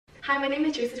Hi, my name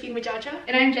is Josephine Widjaja.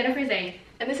 And I'm Jennifer Zhang.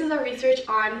 And this is our research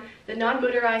on the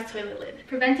non-motorized toilet lid.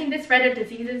 Preventing the spread of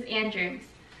diseases and germs.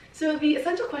 So the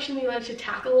essential question we wanted to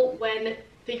tackle when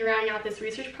figuring out this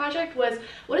research project was,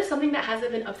 what is something that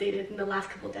hasn't been updated in the last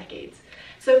couple decades?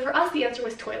 So for us, the answer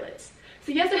was toilets.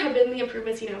 So yes, there have been the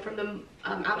improvements, from the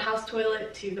outhouse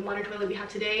toilet to the modern toilet we have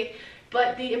today,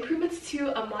 but the improvements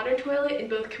to a modern toilet in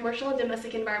both commercial and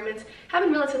domestic environments have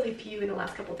been relatively few in the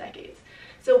last couple decades.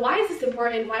 So why is this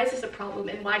important? Why is this a problem?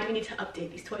 And why do we need to update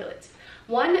these toilets?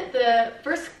 One, the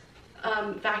first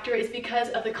factor is because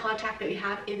of the contact that we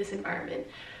have in this environment.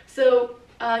 So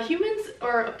humans,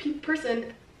 or a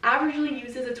person, averagely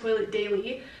uses a toilet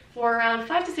daily for around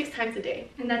 5 to 6 times a day.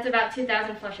 And that's about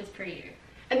 2,000 flushes per year.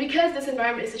 And because this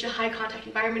environment is such a high contact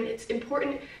environment, it's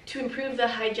important to improve the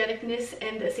hygienicness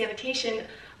and the sanitation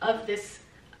of this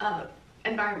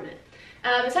environment.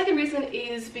 The second reason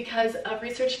is because of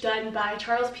research done by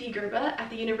Charles P. Gerba at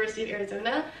the University of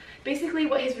Arizona. Basically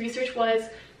what his research was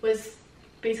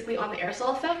basically on the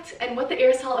aerosol effect. And what the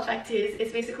aerosol effect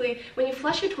is basically when you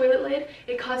flush your toilet lid,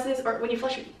 it causes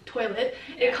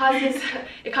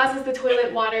the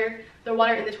toilet water, the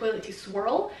water in the toilet to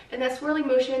swirl, and that swirling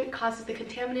motion causes the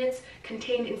contaminants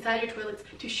contained inside your toilets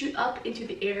to shoot up into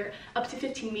the air up to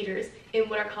 15 meters in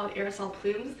what are called aerosol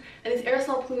plumes. And these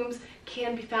aerosol plumes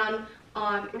can be found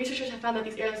on, researchers have found that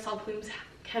these aerosol plumes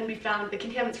can be found, the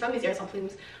contaminants from these aerosol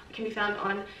plumes can be found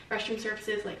on restroom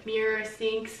surfaces like mirrors,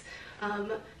 sinks,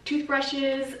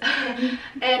 toothbrushes,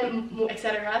 and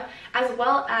etc., as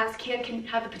well as can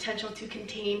have the potential to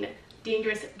contain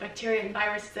dangerous bacteria and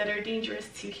viruses that are dangerous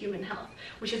to human health,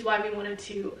 which is why we wanted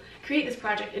to create this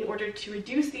project in order to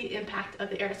reduce the impact of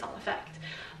the aerosol effect.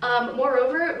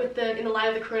 Moreover, in the light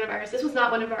of the coronavirus, this was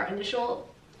not one of our initial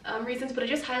reasons, but it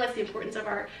just highlights the importance of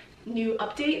our new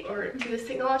update to this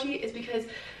technology, is because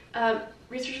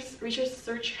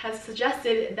research has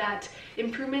suggested that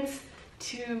improvements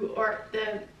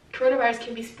the coronavirus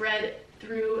can be spread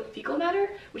through fecal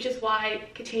matter, which is why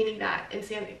containing that, the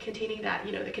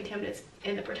contaminants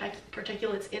and the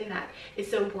particulates in that is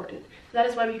so important. So that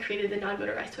is why we created the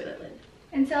non-motorized toilet lid.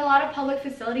 And so a lot of public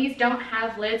facilities don't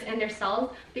have lids in their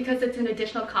stalls because it's an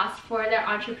additional cost for their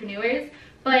entrepreneurs,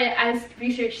 but as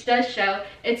research does show,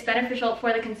 it's beneficial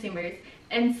for the consumers.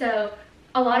 And so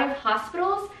a lot of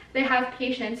hospitals, they have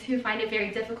patients who find it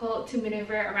very difficult to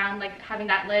maneuver around, like having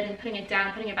that lid and putting it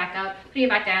down, putting it back up, putting it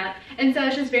back down. And so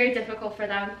it's just very difficult for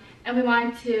them. And we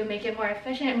wanted to make it more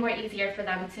efficient and more easier for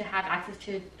them to have access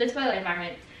to the toilet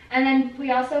environment. And then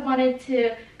we also wanted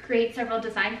to create several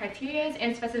design criteria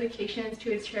and specifications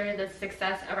to ensure the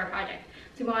success of our project.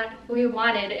 So we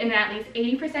wanted at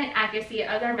least 80% accuracy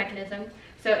of our mechanism.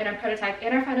 So in our prototype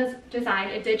and our final design,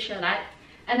 it did show that.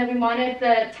 And then we wanted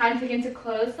the time taken to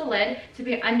close the lid to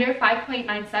be under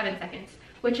 5.97 seconds,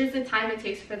 which is the time it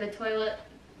takes for the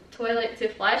toilet to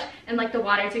flush and like the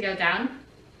water to go down.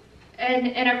 And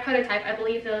in our prototype, I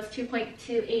believe it was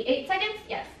 2.288 seconds,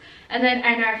 yes. And then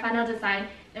in our final design,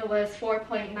 it was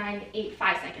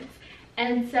 4.985 seconds.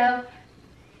 And so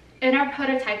in our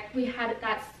prototype, we had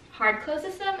that hard close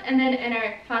system, and then in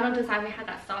our final design, we had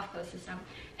that soft close system.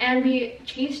 And we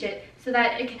changed it so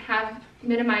that it can have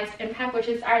minimized impact, which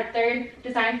is our third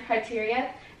design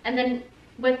criteria. And then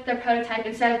with the prototype,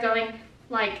 instead of going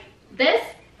like this,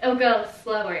 it'll go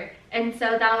slower. And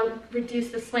so that'll reduce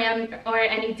the slam or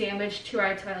any damage to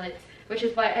our toilets, which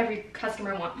is what every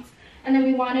customer wants. And then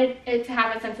we wanted it to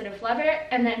have a sensitive lever,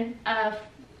 and then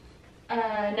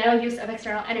no use of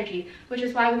external energy, which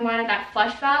is why we wanted that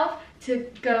flush valve to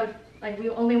go, like we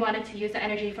only wanted to use the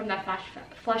energy from that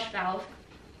flush valve,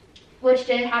 which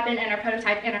did happen in our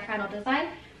prototype and our final design.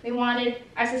 We wanted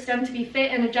our system to be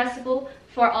fit and adjustable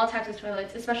for all types of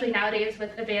toilets, especially nowadays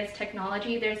with advanced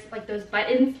technology. There's like those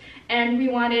buttons, and we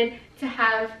wanted to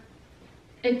have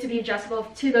it to be adjustable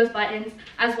to those buttons,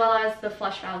 as well as the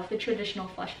flush valve, the traditional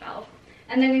flush valve.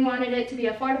 And then we wanted it to be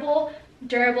affordable,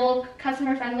 durable,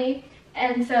 customer friendly,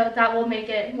 and so that will make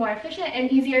it more efficient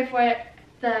and easier for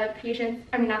the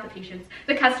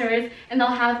customers, and they'll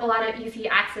have a lot of easy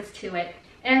access to it.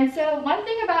 And so one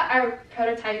thing about our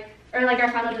prototype, or like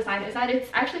our final design, is that it's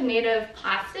actually made of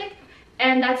plastic,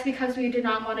 and that's because we did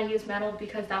not want to use metal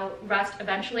because that will rust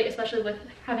eventually, especially with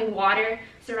having water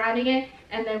surrounding it,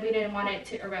 and then we didn't want it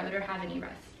to erode or have any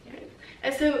rust.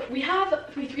 And so we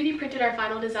 3D printed our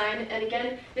final design, and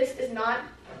again, this is not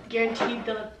guaranteed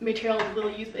the material we'll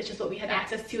use, but it's just what we had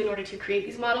access to in order to create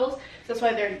these models. So that's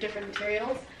why they're different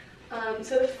materials.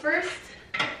 So the first,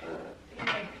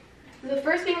 The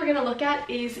first thing we're going to look at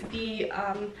is the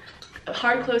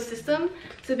hard close system.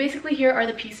 So basically here are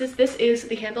the pieces. This is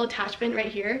the handle attachment right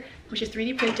here, which is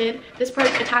 3D printed. This part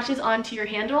attaches onto your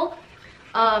handle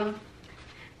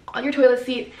on your toilet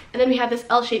seat, and then we have this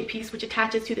L-shaped piece which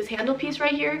attaches to this handle piece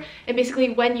right here, and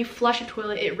basically when you flush a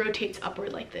toilet it rotates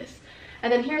upward like this.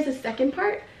 And then here's the second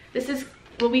part. This is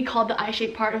what we call the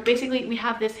I-shaped part. Basically we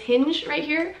have this hinge right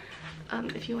here,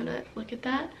 if you want to look at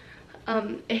that,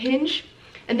 a hinge,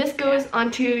 and this goes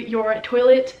onto your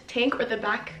toilet tank, or the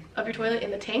back of your toilet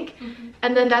in the tank,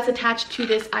 and then that's attached to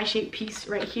this I-shaped piece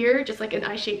right here, just like an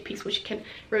I-shaped piece which can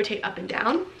rotate up and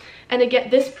down. And again,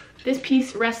 this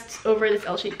piece rests over this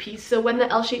L-shaped piece, so when the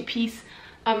L-shaped piece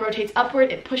rotates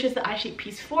upward, it pushes the I-shaped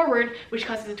piece forward, which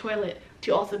causes the toilet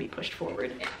to also be pushed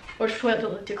forward, or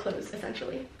toilet to close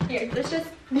essentially. Here, let's just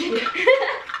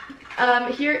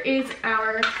here is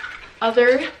our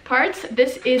other parts.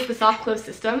 This is the soft close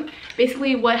system.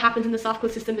 Basically what happens in the soft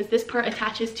close system is this part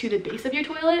attaches to the base of your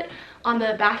toilet on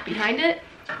the back behind it,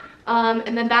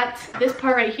 and then this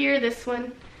part right here, this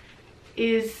one,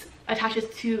 attaches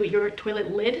to your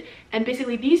toilet lid, and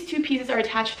basically these two pieces are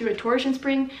attached through a torsion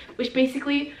spring, which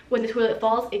basically when the toilet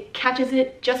falls it catches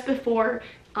it just before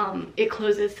it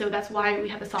closes. So that's why we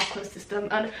have a soft close system.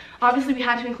 And obviously we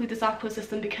had to include the soft close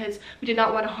system because we did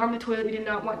not want to harm the toilet, we did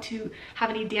not want to have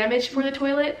any damage for the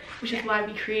toilet, which is why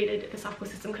we created the soft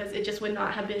close system, because it just would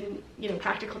not have been, you know,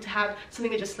 practical to have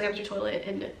something that just slams your toilet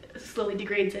and slowly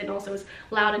degrades it and also is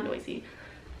loud and noisy.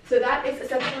 So that is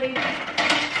essentially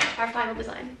our final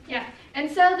design. Yeah, and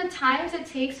so the times it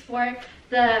takes for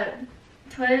the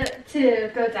toilet to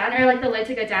go down, or like the lid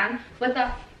to go down, with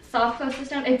the soft close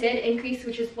system, it did increase,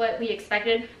 which is what we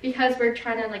expected, because we're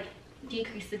trying to like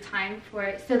decrease the time for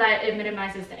it so that it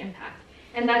minimizes the impact.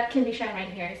 And that can be shown right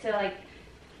here. So like,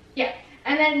 yeah.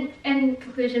 And then in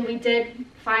conclusion, we did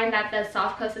find that the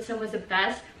soft close system was the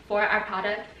best for our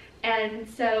product. And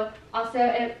so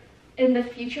also in the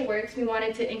future works, we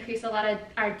wanted to increase a lot of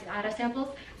our data samples.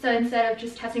 So instead of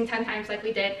just testing 10 times like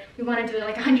we did, we want to do it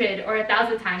like 100 or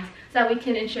 1,000 times so that we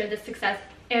can ensure the success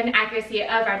and accuracy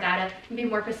of our data and be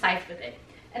more precise with it.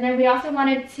 And then we also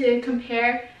wanted to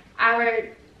compare our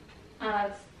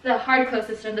the hard close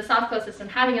system, the soft close system,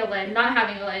 having a lid, not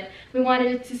having a lid. We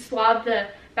wanted to swab the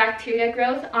bacteria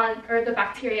growth on, or the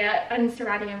bacteria in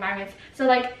surrounding environments. So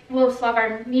like we'll swab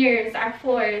our mirrors, our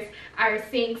floors, our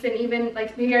sinks, and even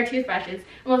like maybe our toothbrushes,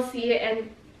 and we'll see and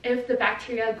if the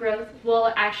bacteria growth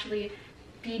will actually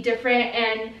be different,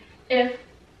 and if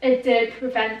it did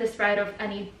prevent the spread of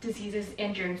any diseases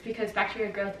and germs, because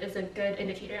bacteria growth is a good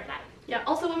indicator of that. Yeah,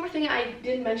 also one more thing I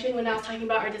didn't mention when I was talking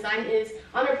about our design is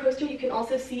on our poster you can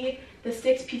also see the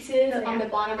 6 pieces on the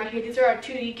bottom right here. These are our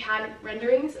 2D CAD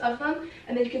renderings of them,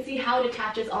 and then you can see how it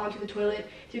attaches onto the toilet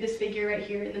through this figure right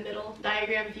here in the middle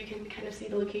diagram, if you can kind of see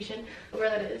the location of where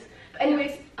that is. But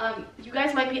anyways, you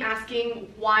guys might be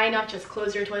asking why not just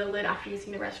close your toilet lid after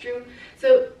using the restroom.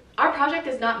 So our project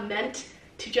is not meant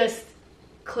to just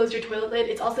close your toilet lid,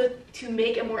 it's also to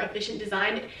make a more efficient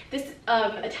design. This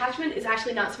attachment is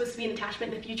actually not supposed to be an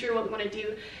attachment in the future. What we want to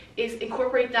do is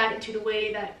incorporate that into the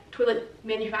way that toilet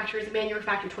manufacturers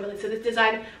manufacture toilets. So this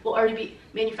design will already be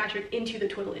manufactured into the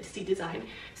toilet seat design.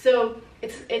 So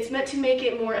it's meant to make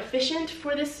it more efficient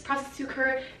for this process to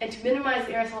occur and to minimize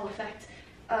the aerosol effect.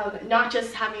 Not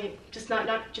just having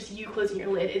not just you closing your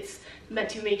lid. It's meant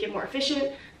to make it more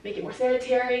efficient, make it more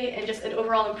sanitary, and just an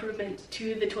overall improvement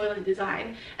to the toilet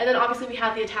design. And then obviously we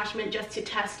have the attachment just to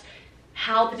test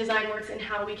how the design works and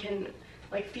how we can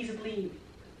like feasibly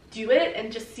do it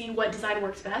and just see what design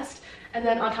works best. And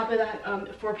then on top of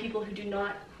that, for people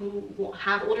who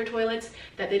have older toilets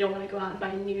that they don't want to go out and buy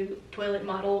a new toilet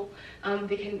model,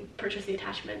 they can purchase the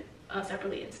attachment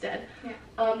separately instead. Yeah.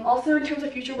 Also in terms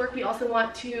of future work, we also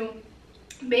want to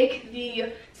make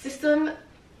the system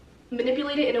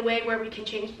manipulate it in a way where we can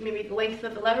change maybe the length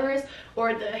of the levers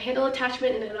or the handle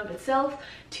attachment in and of itself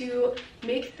to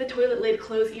make the toilet lid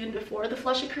close even before the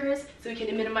flush occurs, so we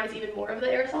can minimize even more of the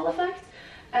aerosol effect.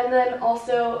 And then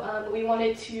also we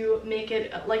wanted to make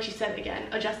it, like she said again,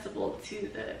 adjustable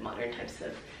to the modern types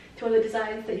of toilet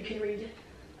designs that you can read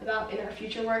about in our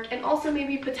future work, and also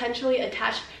maybe potentially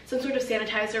attach some sort of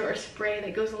sanitizer or spray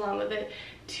that goes along with it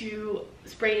to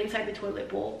spray inside the toilet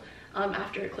bowl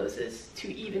after it closes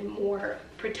to even more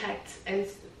protect and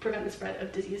prevent the spread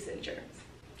of disease and germs.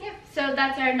 Yeah, so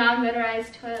that's our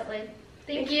non-motorized toilet lid.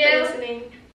 Thank you for listening.